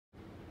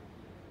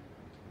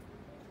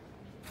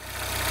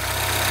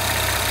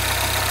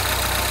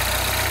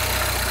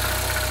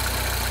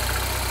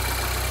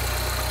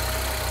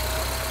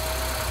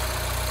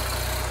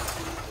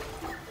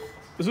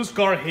This is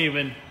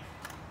CarHavn.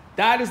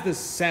 That is the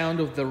sound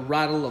of the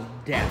rattle of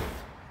death.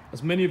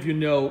 As many of you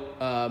know,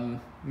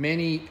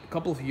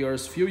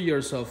 few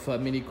years of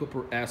Mini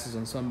Cooper S's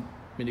and some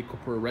Mini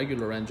Cooper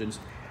regular engines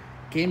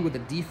came with a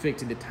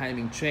defect in the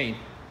timing chain.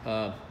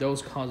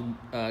 Those cause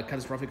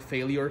catastrophic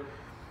failure.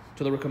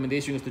 So the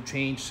recommendation is to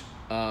change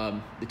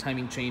the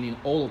timing chain in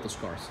all of the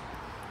cars.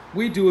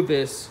 We do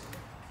this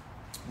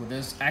with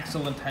this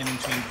excellent timing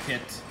chain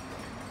kit.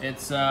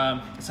 It's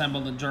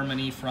assembled in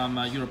Germany from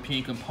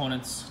European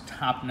components,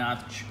 top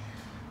notch.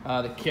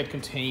 The kit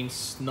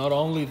contains not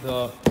only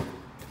the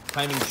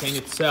timing chain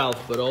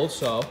itself, but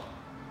also,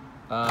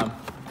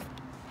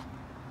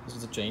 this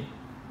is the chain,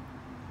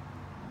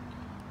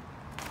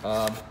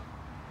 the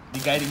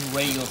guiding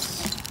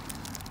rails,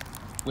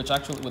 which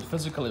actually would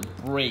physically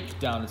break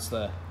down. It's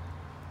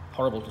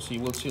horrible to see,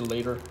 we'll see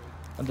later.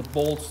 And the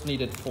bolts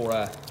needed for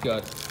a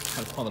good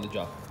and quality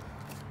job.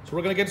 So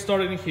we're gonna get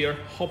started in here.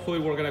 Hopefully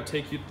we're gonna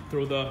take you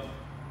through the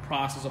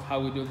process of how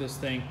we do this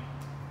thing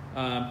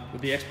with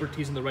the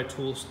expertise and the right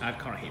tools at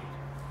CarHavn.